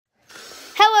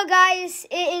guys,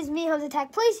 it is me, Hamza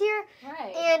Tech Place here,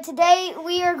 Right. and today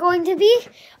we are going to be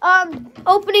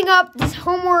opening up this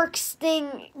homeworks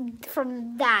thing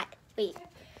from that. Wait,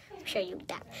 I'll show you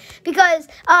that because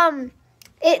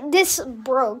this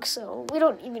broke, so we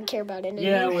don't even care about it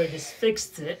anymore. Yeah, we just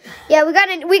fixed it. Yeah, we got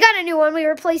a new one. We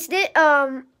replaced it.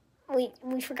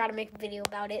 We forgot to make a video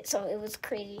about it, so it was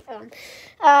crazy.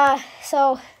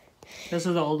 So. This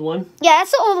is the old one. Yeah,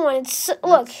 that's the old one. It's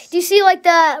look. Do you see like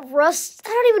the rust? I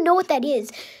don't even know what that is.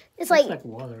 It's like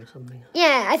water or something.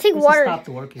 Yeah, I think This water stopped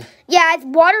working. Yeah,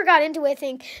 water got into it. I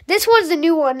think this one's the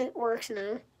new one. It works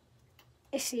now.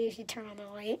 Let's see if you turn on the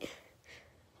light.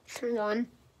 Turns on.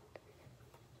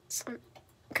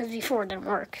 Because before it didn't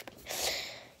work.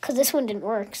 Because this one didn't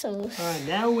work. So. All right,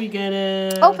 now we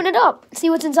gotta Open it up. See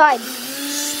what's inside.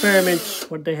 Experiment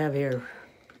what they have here.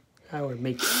 How it's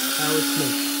made.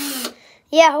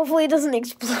 Yeah, hopefully it doesn't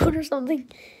explode or something.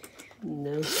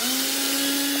 No.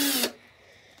 It's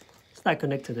not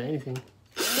connected to anything.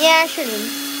 Yeah, it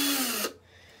shouldn't.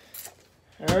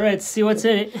 All right, see what's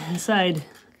in it inside.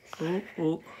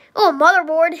 Oh, Oh,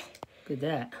 motherboard. look at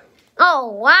that.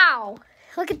 Oh, wow.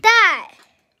 Look at that.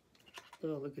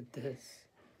 Oh, look at this.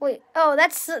 Wait, oh,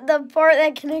 that's the part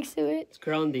that connects to it. It's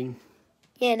grounding.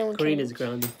 Yeah, no one Green can. is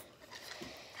grounding.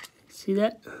 See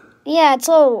that? Yeah, it's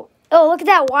all... Oh, look at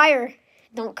that wire.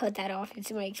 Don't cut that off. It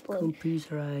might explode.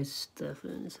 Computerized stuff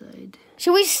inside.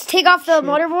 Should we take off the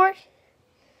motherboard?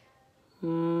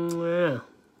 Yeah.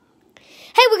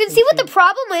 Hey, we can see what the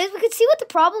problem is. We can see what the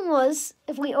problem was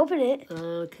if we open it.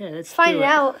 Okay, let's Find do it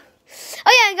out.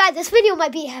 Oh, yeah, and guys, this video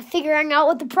might be figuring out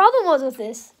what the problem was with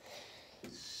this.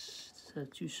 It's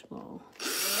not too small.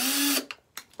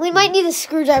 We might need a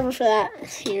screwdriver for that.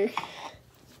 Here.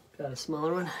 Got a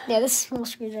smaller one? Yeah, this is a small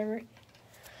screwdriver.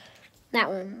 That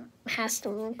one has to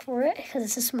work for it because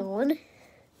it's a small one.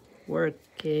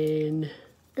 Working.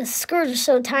 The screws are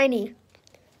so tiny.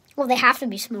 Well, they have to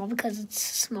be small because it's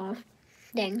small.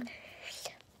 Dang.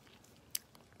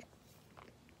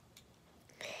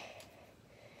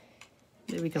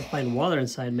 Maybe we can find water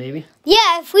inside, maybe.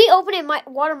 Yeah, if we open it,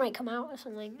 water might come out or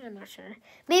something. I'm not sure.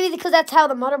 Maybe because that's how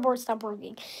the motherboard stopped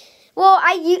working. Well,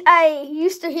 I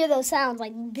used to hear those sounds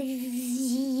like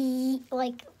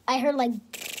I heard like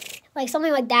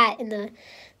something like that in the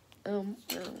I don't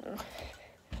know.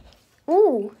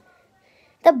 Ooh,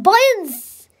 the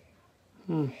buttons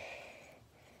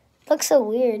look so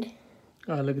weird.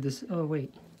 Oh, look at this. Oh,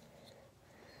 wait.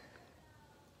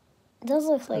 It does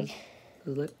look like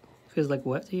Feels like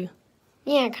wet to you?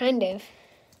 yeah, kind of.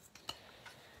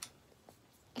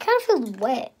 It kind of feels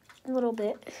wet a little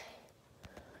bit.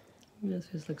 Yeah, it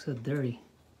feels like so dirty.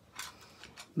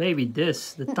 Maybe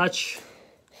the touch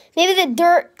Maybe the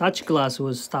dirt. touch glass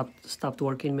was stopped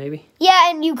working. Maybe. Yeah,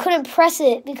 and you couldn't press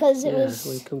it because it was.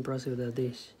 we couldn't press it without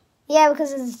this. Yeah,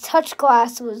 because the touch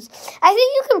glass was... I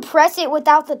think you can press it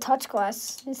without the touch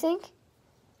glass. You think?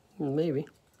 Maybe.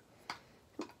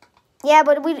 Yeah,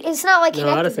 but it's not like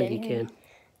connected. No, I don't think you can.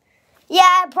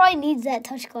 Yeah, it probably needs that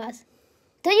touch glass.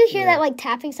 Don't you hear that like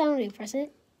tapping sound when you press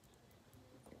it?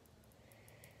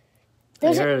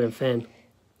 I heard it in a fan.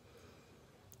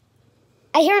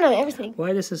 I hear it on everything.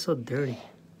 Why this is so dirty?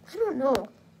 I don't know.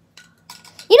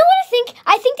 You know what I think?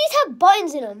 I think these have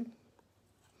buttons in them.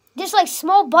 Just like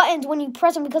small buttons when you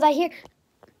press them because I hear...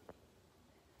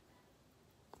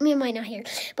 You might not hear,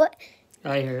 but...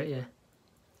 I hear it, yeah.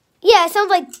 Yeah, it sounds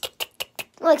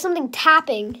like something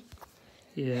tapping.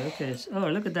 Yeah, okay. So, oh,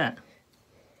 look at that.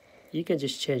 You can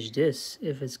just change this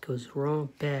if it goes wrong,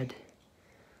 bad.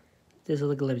 There's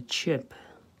like a little chip.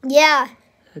 Yeah.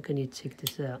 How can you take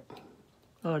this out?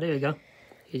 Oh, there you go.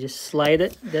 You just slide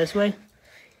it this way.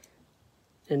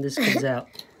 And this comes out.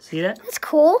 See that? That's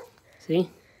cool. See?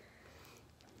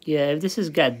 Yeah, if this has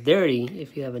got dirty,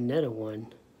 if you have another one,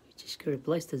 you just could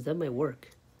replace this. That might work.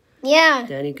 Yeah.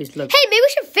 Then you can look. Hey, maybe we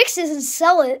should fix this and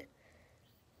sell it.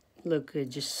 Look,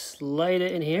 just slide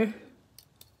it in here.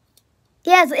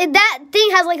 Yeah, that thing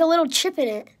has like a little chip in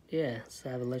it. Yeah, so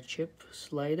have a little chip.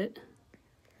 Slide it.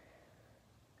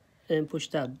 And push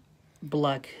that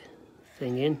black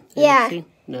thing in. Yeah. See?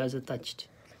 Now it's attached.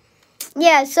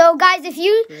 Yeah, so guys, if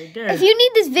you Right there.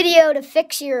 need this video to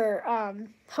fix your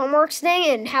homeworks thing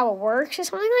and how it works or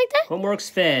something like that. Homework's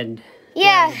fan.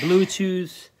 Yeah.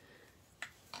 Bluetooth.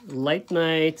 Light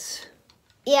nights.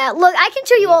 Yeah, look, I can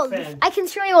show you all fan.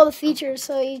 the features.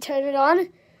 So you turn it on.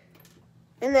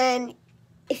 And then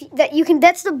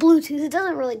that's the Bluetooth. It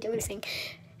doesn't really do anything.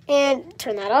 And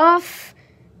turn that off.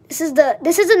 This is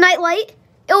a night light.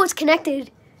 Oh, it's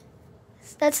connected.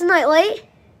 That's the night light.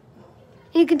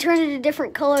 You can turn it a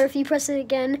different color if you press it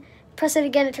again. Press it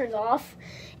again, it turns off.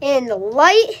 And the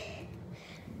light.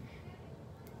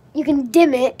 you can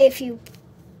dim it if you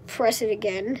press it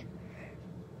again.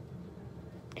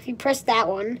 If you press that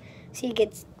one, see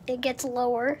it gets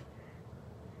lower.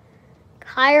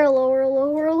 Higher, lower,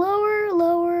 lower, lower,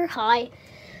 lower, high.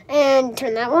 And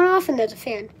turn that one off and there's a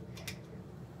fan.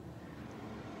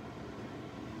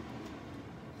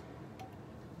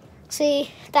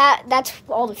 See, that's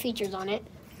all the features on it.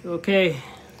 Okay,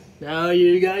 now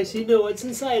you guys know what's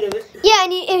inside of it. Yeah,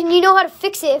 and you know how to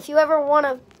fix it if you ever want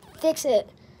to fix it.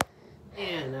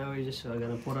 Yeah, now we're just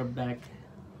gonna put it back.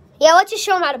 Yeah, let's just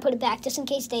show them how to put it back, just in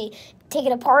case they take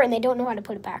it apart and they don't know how to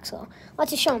put it back. So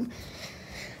let's just show them.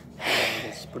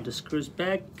 Let's put the screws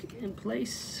back in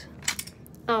place.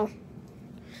 Oh.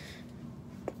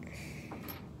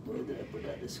 Where did I put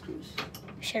out the screws?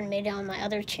 Should have made it on my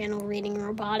other channel, Reading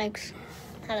Robotics.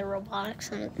 Had the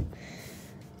robotics on it.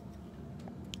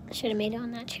 Should have made it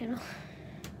on that channel.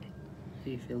 Are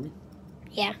you filming?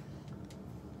 Yeah.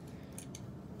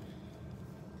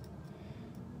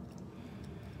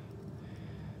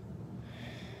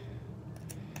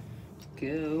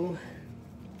 Go.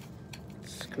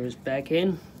 Screws back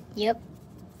in. Yep.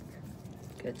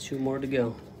 Got 2 more to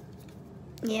go.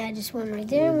 Yeah, just one right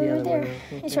there, one right there.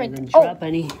 It's right there. Didn't drop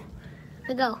any. There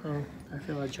we go. Oh, I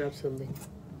feel I dropped something.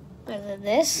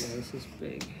 This. Yeah, this is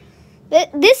big.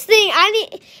 This thing, I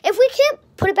mean, if we can't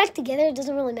put it back together, it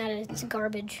doesn't really matter. It's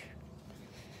garbage.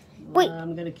 Wait.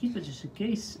 I'm gonna keep it just in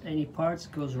case any parts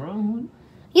goes wrong.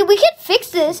 Yeah, we could fix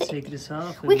this. Take this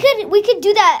off. We could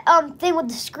do that thing with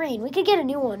the screen. We could get a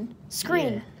new one.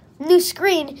 Screen. Yeah. New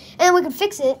screen, and then we could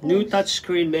fix it. New touch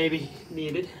screen, maybe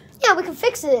needed. Yeah, we can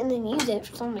fix it and then use it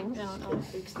for something. I don't know.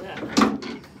 Fix that.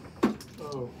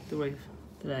 Oh,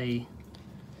 did I?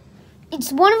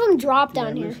 It's one of them dropped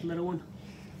down here. Another one.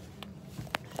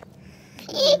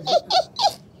 It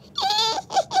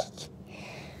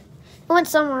went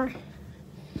somewhere.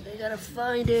 I gotta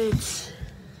find it.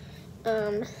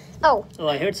 Oh. Oh,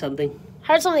 I heard something.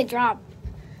 Heard something drop.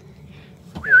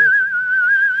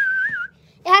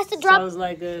 It has to drop. Sounds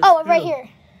like a Oh, screw. right here.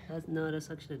 No, that's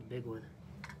actually a big one.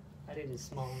 I think it's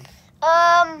small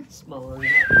one. Smaller than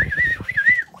that.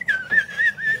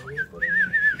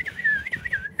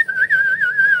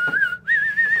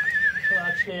 Oh,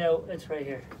 actually, it's right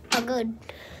here. Oh, good.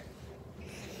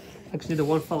 Actually, the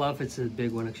one fell off. It's a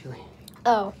big one, actually.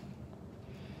 Oh.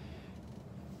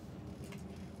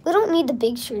 We don't need the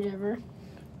big screwdriver.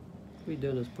 We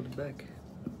do. Let's put it back.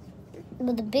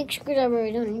 But the big screwdriver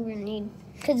we don't even need.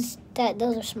 Because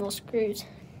those are small screws.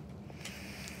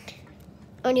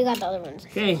 Oh, and you got the other ones.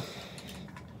 Okay.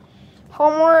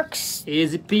 Homeworks.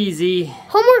 Easy peasy.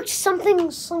 Homeworks something.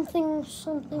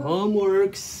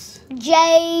 Homeworks.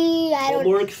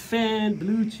 Homework fan.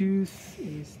 Bluetooth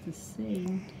is the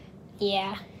same.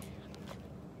 Yeah.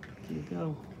 There you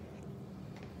go.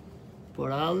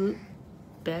 Put all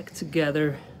back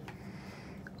together.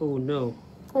 Oh no.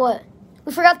 What?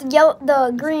 We forgot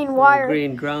the green wire.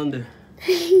 Green grounder.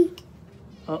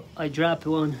 Oh, I dropped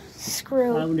one.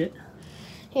 Screw. Found it.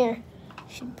 Here.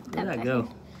 Where'd that go?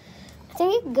 I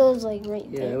think it goes like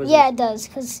right there. Yeah, it does.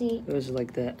 Cause see. It was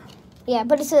like that. Yeah,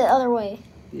 but it's the other way.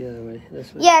 The other way.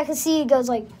 This way. Yeah, cause see, it goes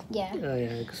like yeah. Oh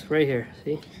yeah, it's right here.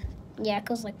 See? Yeah, it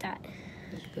goes like that.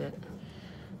 Like that.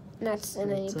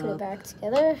 And then you put it back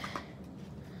together.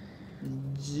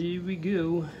 Here we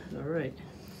go. All right.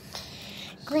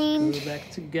 Green. Screw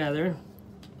back together.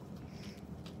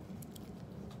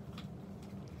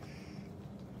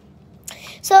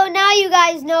 So now you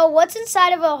guys know what's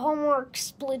inside of a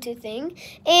Homeworks Bluetooth thing,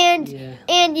 and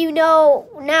you know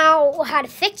now how to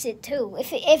fix it too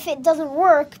if it doesn't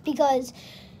work because,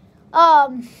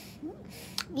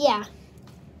 yeah,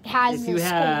 it has. If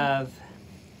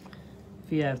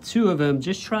you have 2 of them,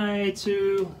 just try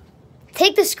to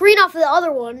take the screen off of the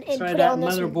other one and try put that it on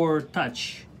this motherboard one.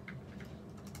 touch.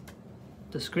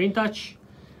 The screen touch,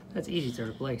 that's easy to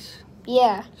replace.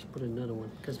 Yeah. Just put another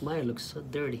one because mine looks so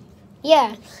dirty.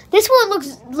 Yeah, this one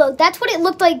look. That's what it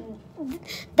looked like.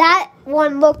 That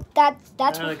one looked. That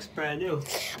looks brand new.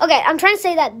 Okay, I'm trying to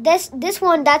say that this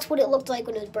one. That's what it looked like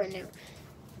when it was brand new.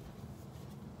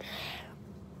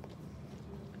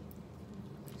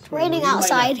 It's raining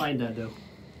outside. You might not find that though.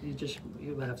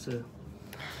 You have to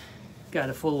got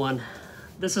a full one.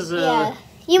 This is yeah.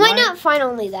 You might not find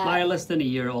only that. Mine less than a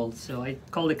year old, so I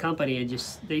called the company and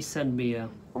they send me a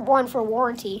one for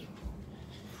warranty.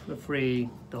 For free,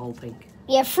 the whole thing.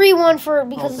 Yeah, free one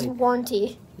because it's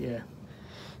warranty. Yeah.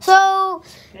 So,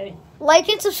 okay. Like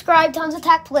and subscribe, Tons of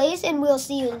Tack Plays, and we'll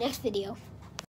see you in the next video.